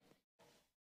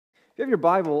If you have your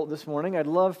Bible this morning, I'd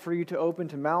love for you to open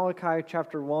to Malachi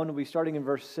chapter 1. We'll be starting in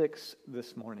verse 6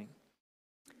 this morning.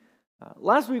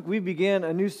 Last week, we began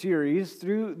a new series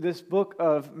through this book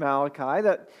of Malachi,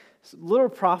 that little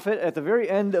prophet at the very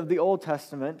end of the Old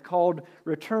Testament called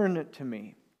Return to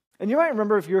Me. And you might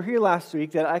remember, if you were here last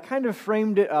week, that I kind of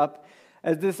framed it up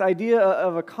as this idea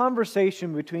of a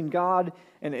conversation between God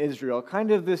and Israel,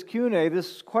 kind of this Q&A,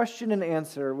 this question and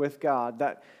answer with God,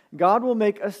 that God will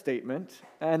make a statement,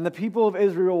 and the people of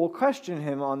Israel will question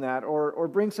him on that, or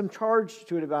bring some charge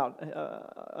to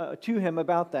him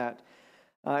about that.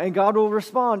 And God will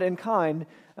respond in kind,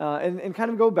 and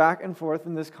kind of go back and forth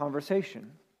in this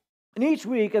conversation. And each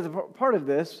week, as a part of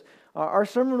this, our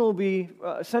sermon will be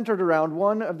centered around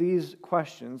one of these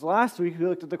questions. Last week, we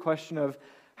looked at the question of,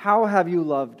 how have you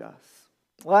loved us?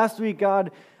 Last week,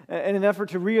 God, in an effort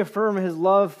to reaffirm his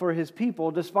love for his people,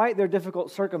 despite their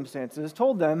difficult circumstances,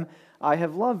 told them, I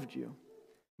have loved you.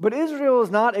 But Israel is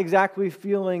not exactly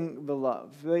feeling the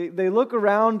love. They look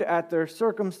around at their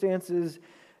circumstances.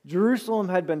 Jerusalem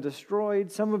had been destroyed.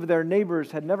 Some of their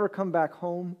neighbors had never come back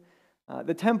home.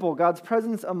 The temple, God's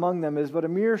presence among them, is but a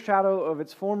mere shadow of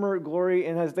its former glory.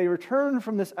 And as they return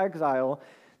from this exile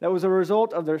that was a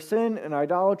result of their sin and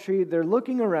idolatry, they're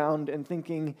looking around and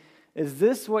thinking, is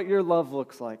this what your love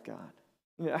looks like, God?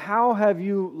 How have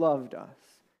you loved us?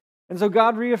 And so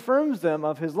God reaffirms them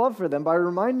of his love for them by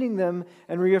reminding them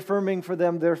and reaffirming for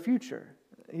them their future.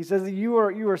 He says that you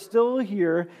are still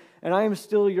here, and I am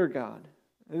still your God.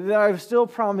 That I have still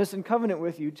promised and covenant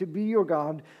with you to be your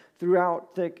God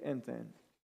throughout thick and thin.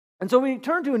 And so we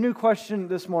turn to a new question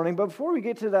this morning, but before we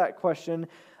get to that question,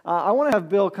 I want to have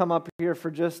Bill come up here for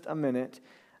just a minute.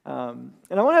 And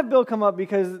I want to have Bill come up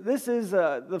because this is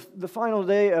the final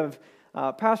day of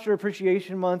Pastor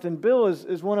Appreciation Month, and Bill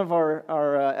is one of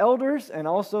our elders, and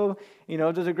also,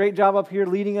 does a great job up here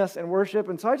leading us in worship.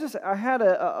 And so I had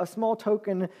a small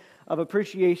token of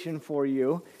appreciation for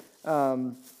you.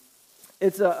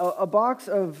 It's a box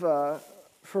of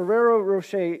Ferrero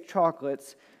Rocher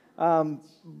chocolates,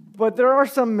 but there are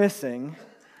some missing.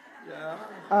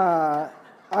 Yeah.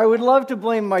 I would love to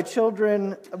blame my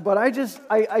children, but I just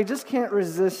can't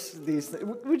resist these things.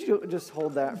 Would you just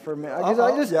hold that for a minute?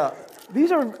 Yeah.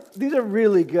 These are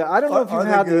really good. I don't know if you've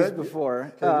had these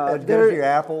before. There's your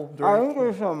apple drink. I think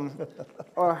there's some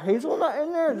hazelnut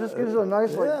in there. It just gives it a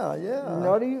nice,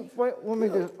 nutty. Wait,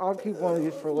 I'll keep one of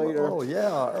these for later. Oh, yeah,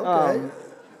 okay.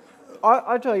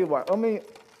 I'll tell you what,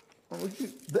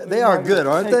 they are good,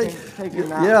 aren't they? Take your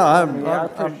nap. Yeah, I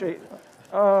appreciate.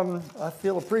 I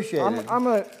feel appreciated.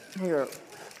 Here.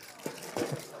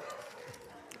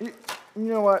 You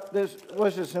know what?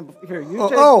 Let's just simple. Here, you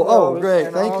take those.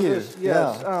 Great, thank you. Yes.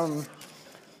 Yeah.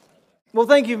 Well,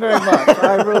 thank you very much.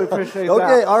 I really appreciate that.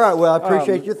 Okay, all right. Well, I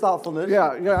appreciate your thoughtfulness.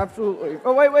 Yeah, absolutely.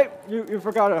 Oh, wait. You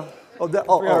forgot a.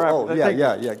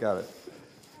 Yeah, got it.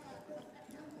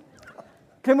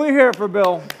 Can we hear it for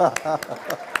Bill?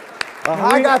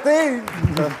 I got these.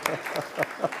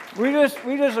 We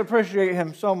just appreciate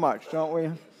him so much, don't we?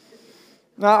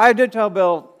 Now, I did tell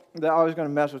Bill that I was going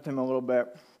to mess with him a little bit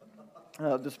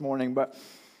this morning, but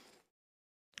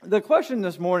the question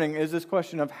this morning is this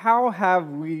question of how have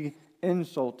we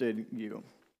insulted you?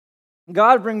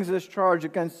 God brings this charge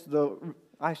against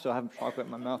I still have chocolate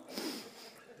in my mouth.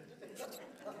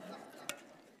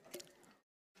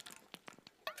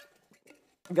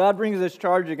 God brings this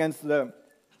charge against the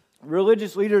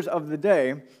religious leaders of the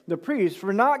day, the priests,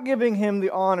 for not giving him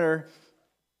the honor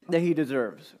that he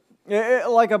deserves.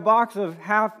 Like a box of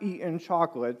half-eaten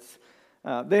chocolates,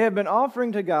 they have been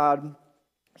offering to God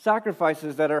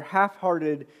sacrifices that are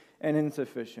half-hearted and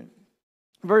insufficient.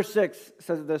 Verse 6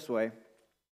 says it this way.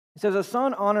 It says, a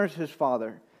son honors his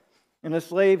father, and a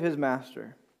slave his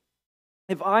master.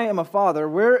 If I am a father,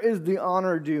 where is the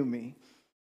honor due me?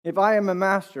 If I am a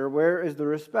master, where is the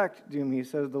respect due me,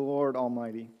 says the Lord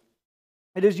Almighty.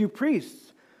 It is you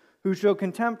priests who show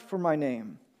contempt for my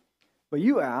name. But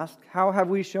you ask, how have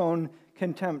we shown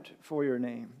contempt for your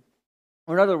name?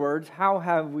 Or in other words, how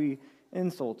have we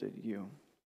insulted you?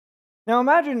 Now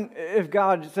imagine if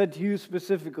God said to you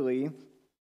specifically,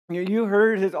 you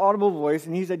heard his audible voice,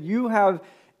 and he said, you have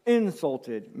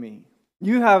insulted me.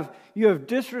 You have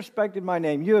disrespected my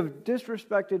name. You have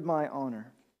disrespected my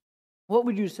honor. What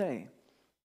would you say?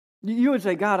 You would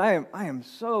say, God, I am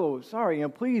so sorry.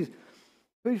 Please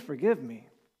forgive me.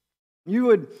 You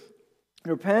would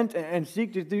repent and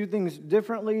seek to do things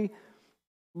differently,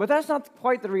 but that's not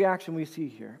quite the reaction we see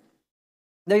here.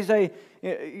 They say,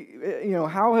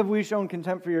 how have we shown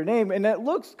contempt for your name? And that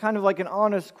looks kind of like an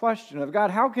honest question of, God,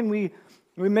 how can we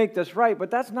make this right? But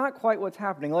that's not quite what's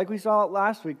happening. Like we saw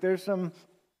last week, there's some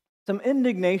some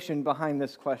indignation behind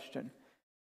this question.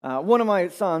 One of my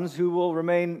sons, who will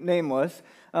remain nameless,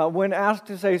 when asked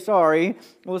to say sorry,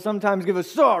 will sometimes give a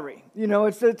sorry.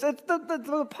 It's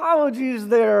the apologies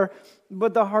there,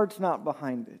 but the heart's not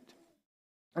behind it.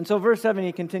 And so verse 7,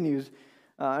 he continues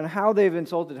on how they've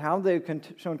insulted, how they've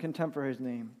shown contempt for his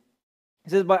name. He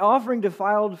says, by offering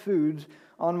defiled foods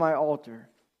on my altar.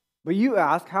 But you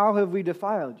ask, how have we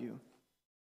defiled you?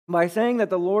 By saying that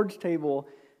the Lord's table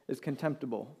is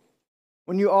contemptible.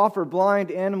 When you offer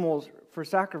blind animals for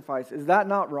sacrifice, is that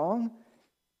not wrong?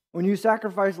 When you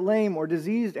sacrifice lame or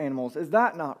diseased animals, is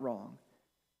that not wrong?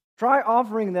 Try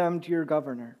offering them to your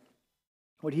governor.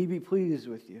 Would he be pleased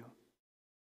with you?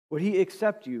 Would he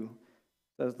accept you,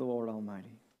 says the Lord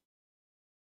Almighty?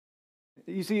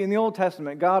 You see, in the Old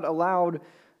Testament, God allowed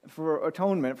for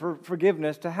atonement, for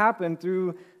forgiveness to happen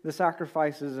through the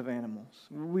sacrifices of animals.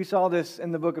 We saw this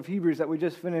in the book of Hebrews that we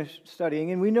just finished studying,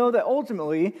 and we know that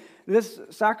ultimately this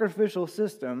sacrificial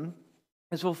system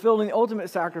is fulfilled in the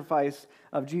ultimate sacrifice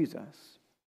of Jesus.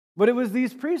 But it was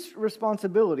these priests'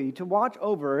 responsibility to watch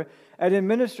over and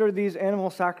administer these animal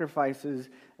sacrifices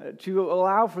to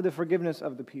allow for the forgiveness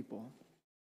of the people.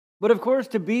 But of course,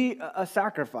 to be a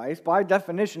sacrifice, by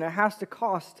definition, it has to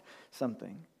cost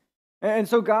something. And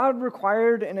so God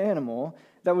required an animal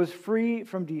that was free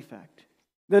from defect.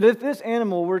 That if this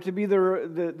animal were to be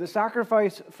the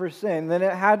sacrifice for sin, then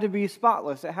it had to be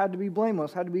spotless, it had to be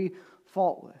blameless, it had to be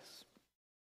faultless.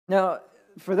 Now,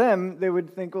 for them, they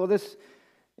would think, well, this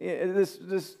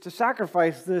to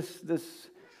sacrifice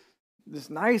this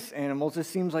nice animal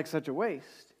just seems like such a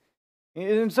waste.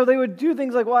 And so they would do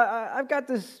things like, well, I've got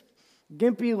this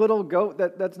gimpy little goat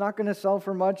that's not going to sell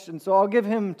for much, and so I'll give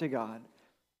him to God.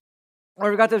 Or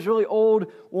we've got this really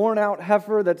old, worn-out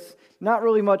heifer that's not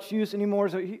really much use anymore,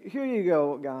 so here you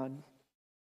go, God.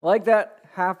 Like that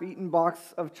half-eaten box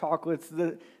of chocolates,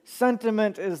 the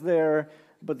sentiment is there,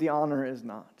 but the honor is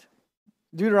not.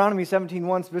 Deuteronomy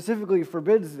 17:1 specifically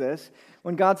forbids this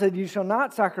when God said, you shall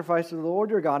not sacrifice to the Lord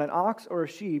your God an ox or a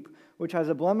sheep which has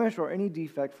a blemish or any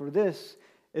defect, for this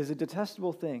is a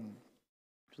detestable thing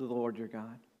to the Lord your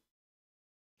God.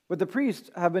 But the priests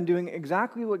have been doing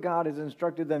exactly what God has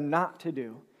instructed them not to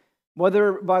do,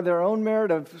 whether by their own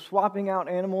merit of swapping out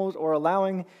animals or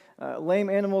allowing lame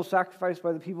animals sacrificed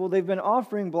by the people. They've been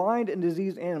offering blind and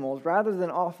diseased animals rather than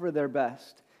offer their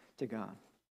best to God.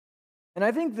 And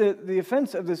I think that the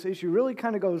offense of this issue really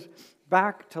kind of goes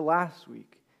back to last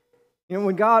week.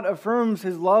 When God affirms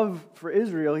his love for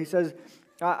Israel, he says,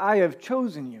 I have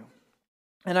chosen you,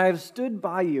 and I have stood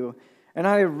by you, and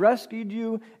I have rescued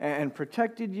you and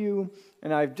protected you,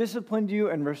 and I have disciplined you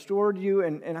and restored you,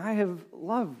 and I have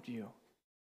loved you.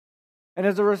 And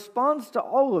as a response to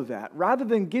all of that, rather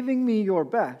than giving me your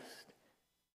best,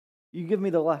 you give me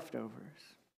the leftovers.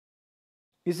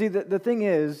 You see, the thing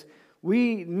is,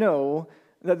 we know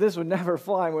that this would never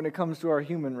fly when it comes to our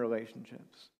human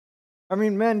relationships. I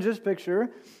mean, men, just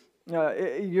picture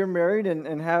you're married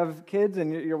and have kids,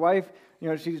 and your wife,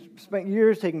 she's spent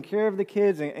years taking care of the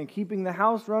kids and keeping the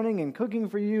house running and cooking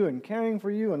for you and caring for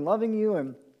you and loving you.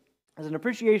 And as an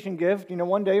appreciation gift,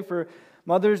 one day for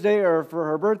Mother's Day or for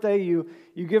her birthday, you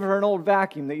give her an old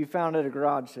vacuum that you found at a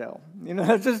garage sale.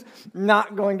 That's just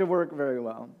not going to work very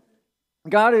well.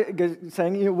 God is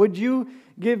saying, would you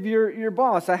give your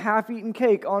boss a half-eaten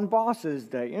cake on Boss's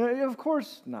Day? Of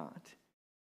course not.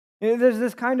 There's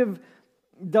this kind of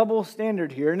double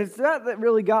standard here, and it's that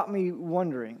really got me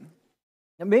wondering.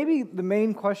 And maybe the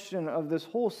main question of this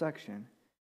whole section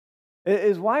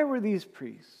is, why were these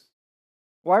priests,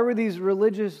 why were these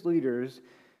religious leaders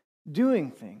doing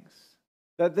things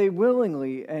that they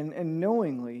willingly and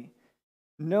knowingly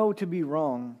know to be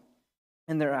wrong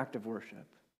in their act of worship?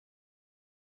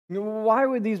 Why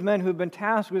would these men who have been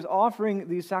tasked with offering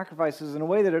these sacrifices in a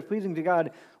way that is pleasing to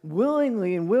God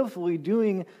willingly and willfully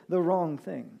doing the wrong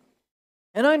thing?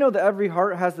 And I know that every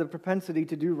heart has the propensity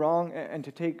to do wrong and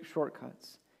to take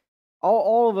shortcuts.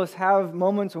 All of us have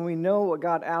moments when we know what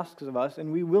God asks of us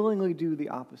and we willingly do the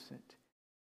opposite.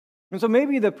 And so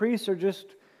maybe the priests are just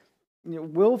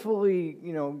willfully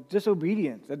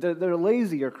disobedient, that they're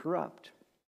lazy or corrupt.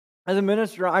 As a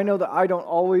minister, I know that I don't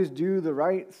always do the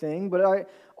right thing, but I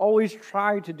always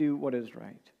try to do what is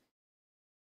right.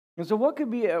 And so what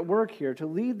could be at work here to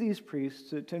lead these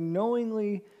priests to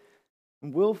knowingly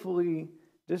and willfully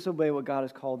disobey what God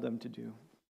has called them to do?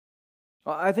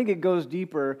 Well, I think it goes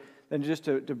deeper than just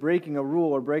to breaking a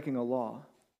rule or breaking a law.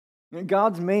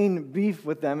 God's main beef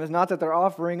with them is not that they're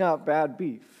offering up bad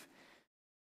beef.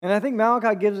 And I think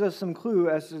Malachi gives us some clue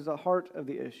as to the heart of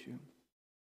the issue.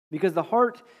 Because the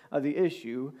heart of the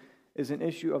issue is an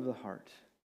issue of the heart.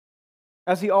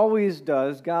 As he always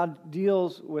does, God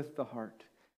deals with the heart.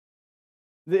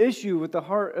 The issue with the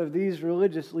heart of these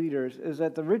religious leaders is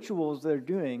that the rituals they're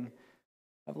doing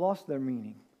have lost their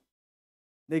meaning.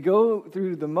 They go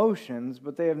through the motions,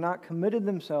 but they have not committed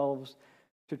themselves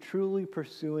to truly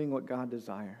pursuing what God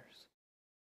desires.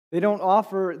 They don't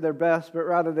offer their best, but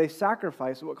rather they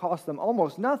sacrifice what costs them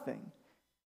almost nothing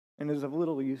and is of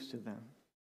little use to them.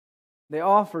 They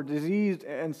offer diseased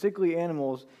and sickly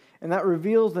animals, and that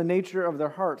reveals the nature of their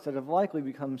hearts that have likely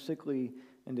become sickly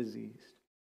and diseased.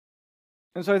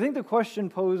 And so I think the question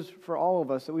posed for all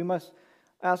of us that we must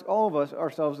ask all of us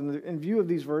ourselves in view of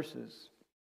these verses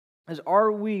is,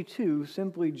 are we too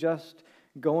simply just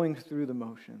going through the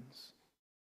motions?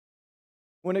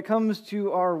 When it comes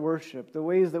to our worship, the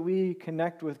ways that we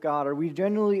connect with God, are we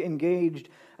genuinely engaged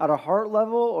at a heart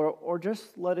level or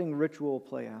just letting ritual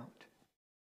play out?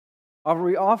 Are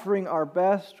we offering our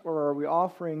best or are we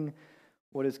offering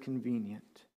what is convenient?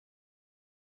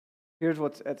 Here's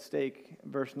what's at stake.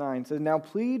 Verse 9 says, "Now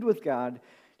plead with God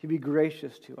to be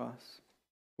gracious to us.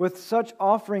 With such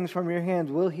offerings from your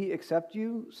hands, will he accept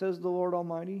you, says the Lord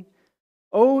Almighty?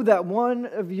 Oh, that one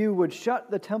of you would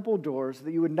shut the temple doors,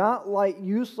 that you would not light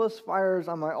useless fires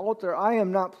on my altar. I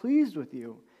am not pleased with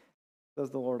you,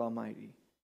 says the Lord Almighty.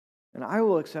 And I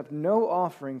will accept no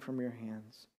offering from your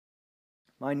hands.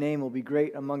 My name will be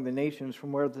great among the nations,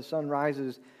 from where the sun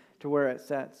rises to where it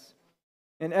sets.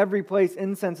 In every place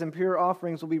incense and pure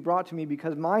offerings will be brought to me,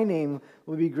 because my name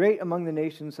will be great among the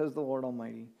nations, says the Lord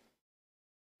Almighty.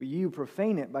 But you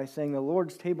profane it by saying the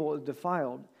Lord's table is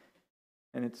defiled,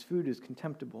 and its food is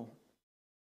contemptible.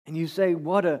 And you say,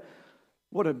 what a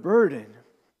burden.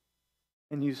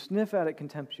 And you sniff at it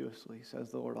contemptuously,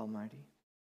 says the Lord Almighty.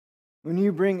 When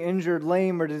you bring injured,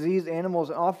 lame, or diseased animals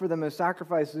and offer them as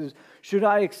sacrifices, should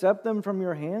I accept them from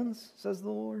your hands, says the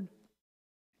Lord?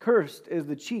 Cursed is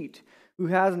the cheat who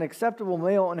has an acceptable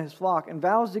male in his flock and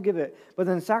vows to give it, but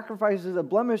then sacrifices a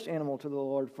blemished animal to the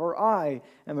Lord. For I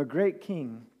am a great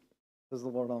king, says the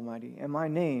Lord Almighty, and my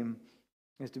name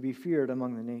is to be feared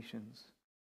among the nations."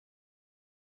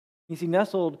 You see,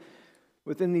 nestled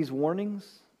within these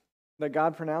warnings that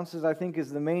God pronounces, I think, is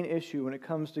the main issue when it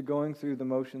comes to going through the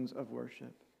motions of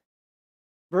worship.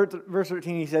 Verse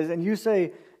 13, he says, "And you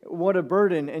say, what a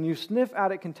burden, and you sniff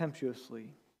at it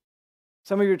contemptuously."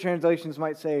 Some of your translations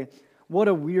might say, "What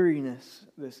a weariness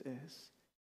this is."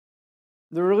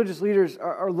 The religious leaders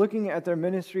are looking at their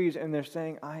ministries and they're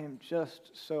saying, "I am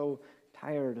just so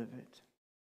tired of it."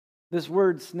 This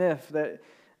word sniff that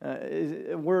is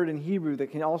a word in Hebrew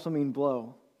that can also mean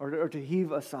blow or to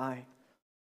heave a sigh.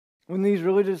 When these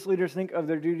religious leaders think of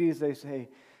their duties, they say,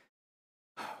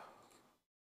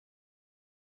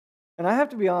 and I have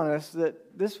to be honest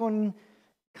that this one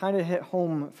kind of hit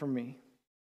home for me.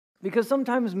 Because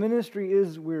sometimes ministry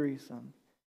is wearisome.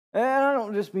 And I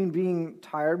don't just mean being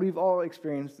tired. We've all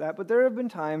experienced that. But there have been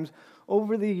times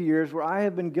over the years where I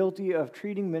have been guilty of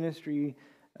treating ministry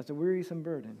as a wearisome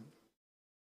burden.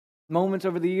 Moments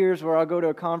over the years where I'll go to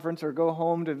a conference or go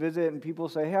home to visit and people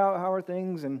say, how are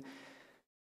things? And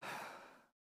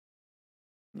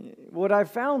what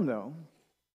I've found, though,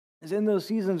 is in those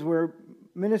seasons where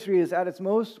ministry is at its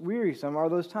most wearisome are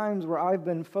those times where I've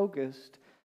been focused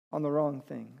on the wrong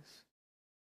things.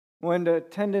 When the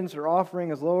attendance or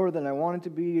offering is lower than I want it to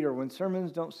be, or when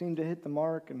sermons don't seem to hit the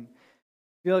mark and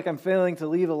feel like I'm failing to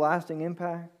leave a lasting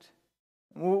impact.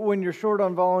 When you're short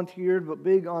on volunteers but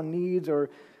big on needs, or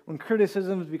when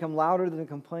criticisms become louder than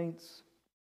complaints.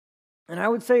 And I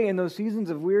would say in those seasons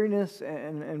of weariness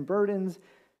and burdens,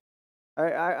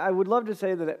 I would love to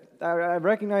say that I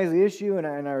recognize the issue and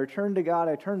I return to God,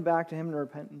 I turn back to Him in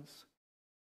repentance.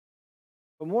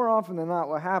 But more often than not,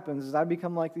 what happens is I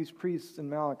become like these priests in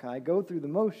Malachi. I go through the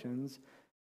motions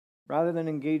rather than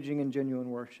engaging in genuine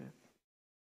worship.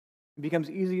 It becomes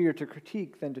easier to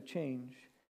critique than to change.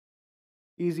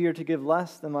 Easier to give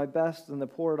less than my best than to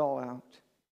pour it all out.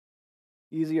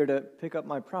 Easier to pick up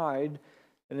my pride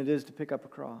than it is to pick up a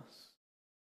cross.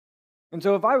 And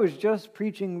so if I was just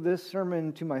preaching this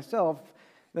sermon to myself,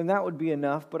 then that would be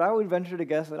enough. But I would venture to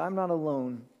guess that I'm not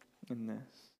alone in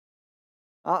this.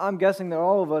 I'm guessing that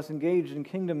all of us engaged in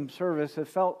kingdom service have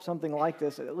felt something like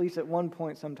this, at least at one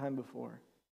point sometime before.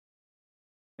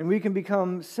 And we can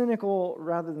become cynical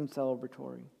rather than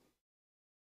celebratory.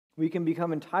 We can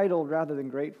become entitled rather than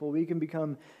grateful. We can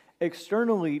become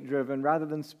externally driven rather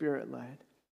than spirit-led.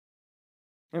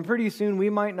 And pretty soon we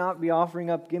might not be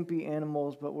offering up gimpy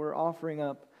animals, but we're offering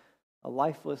up a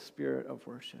lifeless spirit of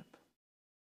worship.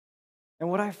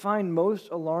 And what I find most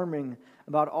alarming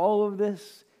about all of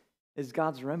this is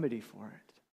God's remedy for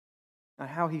it and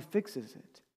how He fixes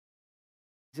it.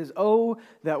 He says, "Oh,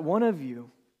 that one of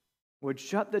you would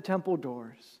shut the temple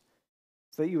doors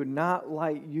so that you would not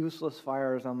light useless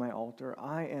fires on my altar.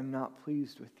 I am not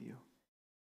pleased with you,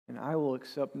 and I will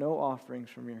accept no offerings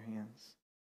from your hands.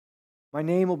 My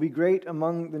name will be great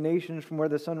among the nations from where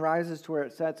the sun rises to where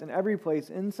it sets. In every place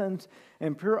incense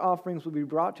and pure offerings will be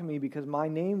brought to me because my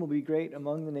name will be great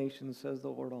among the nations, says the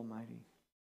Lord Almighty."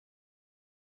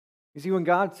 You see, when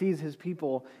God sees his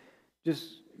people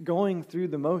just going through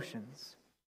the motions,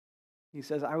 he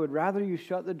says, "I would rather you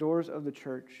shut the doors of the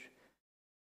church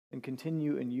than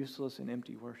continue in useless and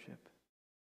empty worship."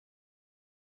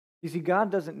 You see,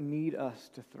 God doesn't need us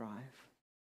to thrive.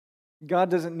 God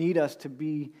doesn't need us to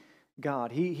be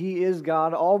God. He is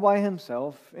God all by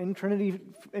himself in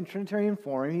Trinitarian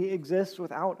form. He exists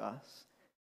without us.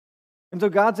 And so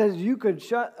God says, you could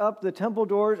shut up the temple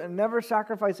doors and never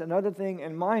sacrifice another thing,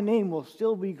 and my name will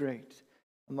still be great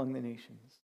among the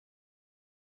nations.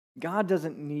 God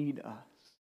doesn't need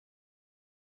us.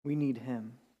 We need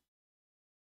him.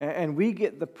 And we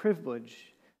get the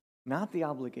privilege, not the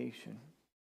obligation,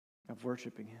 of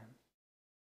worshiping him.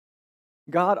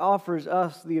 God offers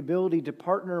us the ability to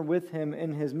partner with him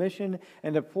in his mission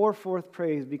and to pour forth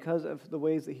praise because of the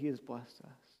ways that he has blessed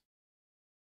us.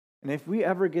 And if we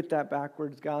ever get that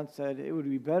backwards, God said it would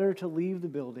be better to leave the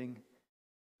building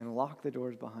and lock the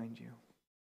doors behind you.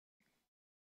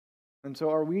 And so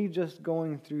are we just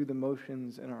going through the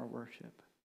motions in our worship?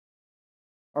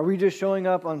 Are we just showing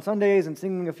up on Sundays and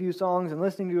singing a few songs and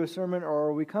listening to a sermon, or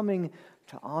are we coming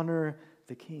to honor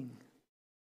the King?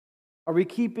 Are we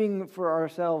keeping for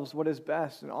ourselves what is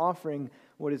best and offering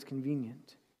what is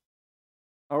convenient?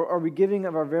 Are we giving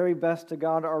of our very best to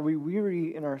God? Are we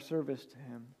weary in our service to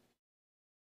him?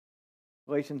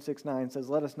 Galatians 6:9 says,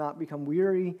 "Let us not become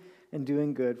weary in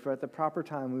doing good, for at the proper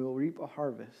time we will reap a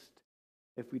harvest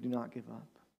if we do not give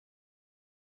up."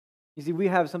 You see, we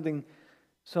have something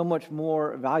so much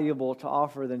more valuable to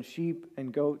offer than sheep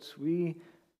and goats. We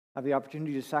have the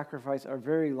opportunity to sacrifice our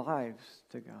very lives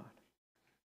to God.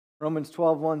 Romans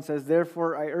 12:1 says,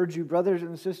 "Therefore I urge you, brothers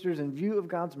and sisters, in view of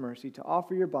God's mercy, to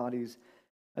offer your bodies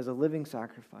as a living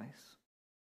sacrifice,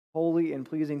 holy and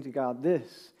pleasing to God.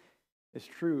 This is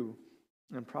true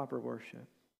and proper worship."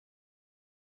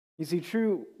 You see,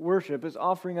 true worship is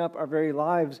offering up our very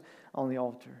lives on the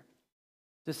altar,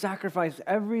 to sacrifice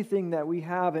everything that we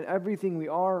have and everything we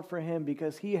are for him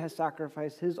because he has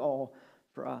sacrificed his all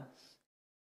for us.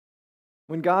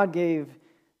 When God gave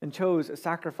and chose a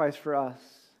sacrifice for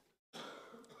us,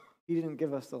 he didn't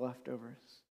give us the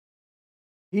leftovers.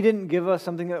 He didn't give us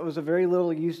something that was of very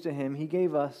little use to him. He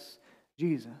gave us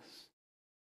Jesus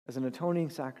as an atoning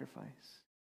sacrifice.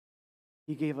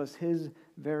 He gave us his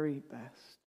very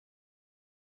best.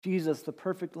 Jesus, the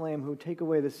perfect Lamb who would take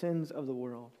away the sins of the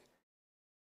world.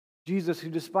 Jesus, who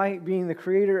despite being the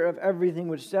creator of everything,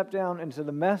 would step down into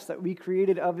the mess that we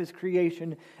created of his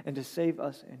creation and to save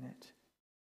us in it.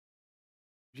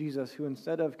 Jesus, who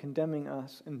instead of condemning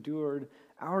us, endured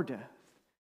our death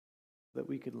so that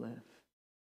we could live.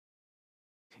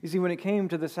 You see, when it came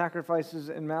to the sacrifices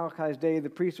in Malachi's day, the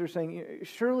priests were saying,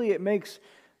 surely it makes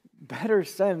better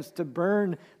sense to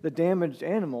burn the damaged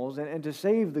animals and to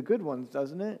save the good ones,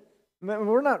 doesn't it? I mean,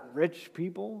 we're not rich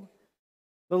people.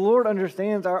 The Lord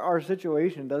understands our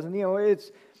situation, doesn't he?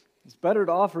 It's better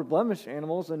to offer blemished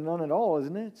animals than none at all,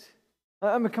 isn't it?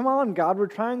 I mean, come on, God, we're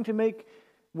trying to make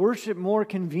worship more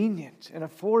convenient and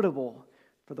affordable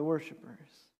for the worshipers.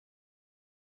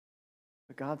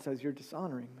 But God says, you're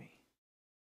dishonoring me.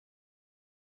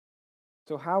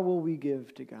 So how will we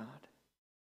give to God?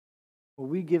 Will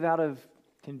we give out of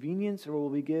convenience or will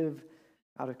we give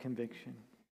out of conviction?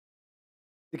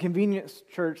 The convenience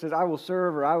church says, I will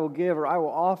serve or I will give or I will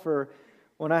offer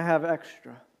when I have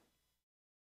extra.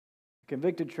 The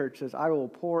convicted church says, I will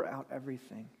pour out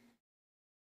everything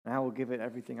and I will give it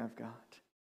everything I've got.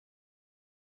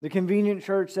 The convenient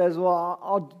church says, well,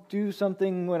 I'll do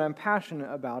something when I'm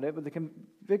passionate about it. But the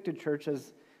convicted church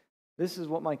says, this is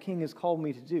what my King has called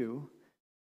me to do,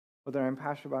 whether I'm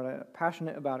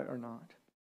passionate about it or not.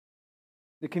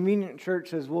 The convenient church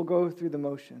says, we'll go through the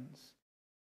motions.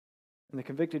 And the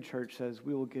convicted church says,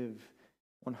 we will give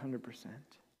 100%.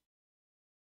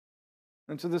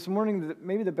 And so this morning,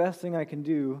 maybe the best thing I can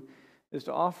do is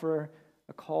to offer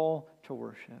a call to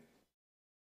worship.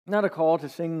 Not a call to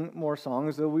sing more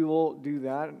songs, though we will do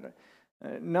that.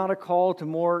 Not a call to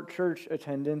more church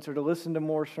attendance or to listen to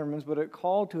more sermons, but a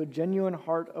call to a genuine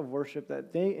heart of worship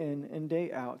that day in and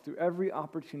day out, through every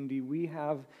opportunity, we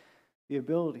have the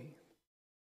ability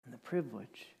and the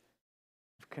privilege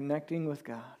of connecting with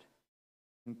God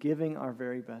and giving our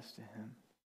very best to him.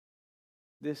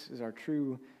 This is our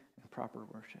true and proper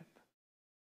worship.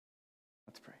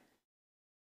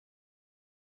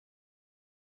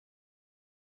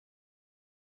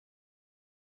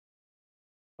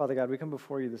 Father God, we come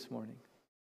before you this morning,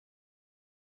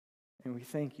 and we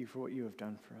thank you for what you have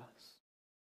done for us,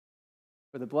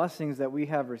 for the blessings that we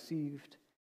have received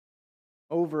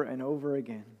over and over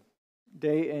again,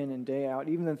 day in and day out,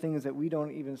 even the things that we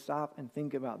don't even stop and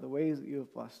think about, the ways that you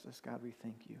have blessed us. God, we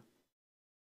thank you.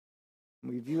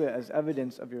 And we view it as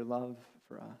evidence of your love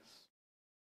for us.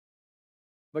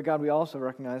 But God, we also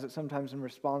recognize that sometimes in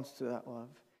response to that love,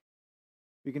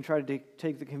 we can try to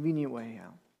take the convenient way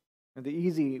out, or the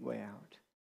easy way out,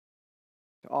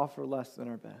 to offer less than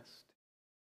our best.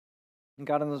 And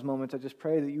God, in those moments, I just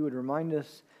pray that you would remind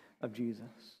us of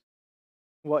Jesus,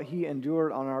 what he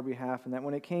endured on our behalf, and that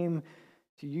when it came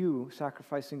to you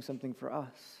sacrificing something for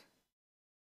us,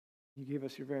 you gave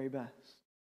us your very best,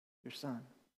 your Son.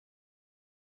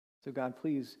 So God,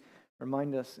 please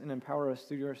remind us and empower us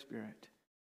through your Spirit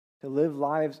to live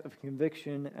lives of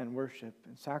conviction and worship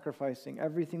and sacrificing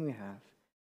everything we have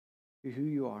to who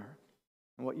you are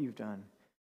and what you've done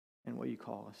and what you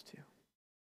call us to.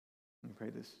 And we pray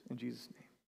this in Jesus' name.